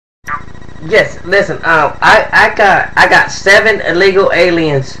Yes, listen. I got 7 illegal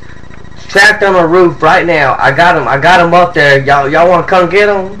aliens trapped on a roof right now. I got them. I got them up there. Y'all want to come get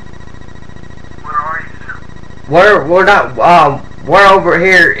them? Where are you, sir? We're not. We're over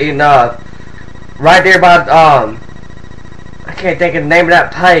here in right there by I can't think of the name of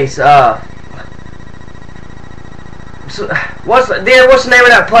that place. What's the name of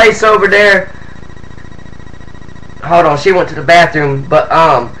that place over there? Hold on, she went to the bathroom, but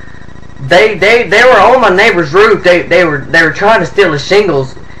they were on my neighbor's roof. They were trying to steal the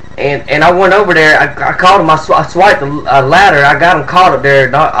shingles, and I went over there. I called them. I swiped the ladder. I got them caught up there.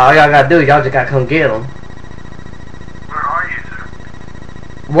 All y'all gotta do is y'all just gotta come get them. Where are you, sir?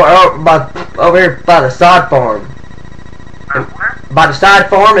 We're over here by the sod farm. Where? By the side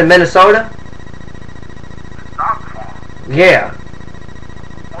farm in Minnesota. The sod farm. Yeah.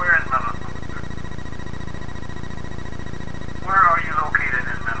 Where in Minnesota, sir? Where are you located in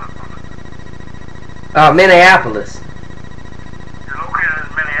Minnesota? Minneapolis. You're located in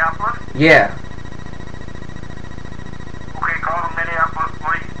Minneapolis? Yeah. Okay, call the Minneapolis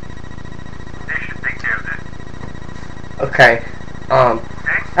police. They should take care of this. Okay.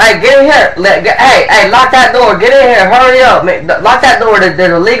 Okay? Hey, get in here. Hey, lock that door. Get in here. Hurry up. Lock that door. There's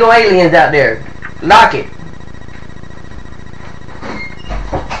illegal aliens out there. Lock it.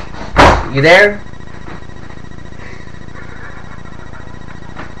 You there?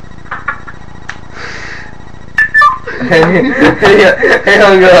 He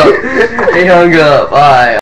hung up. He hung up. Alright.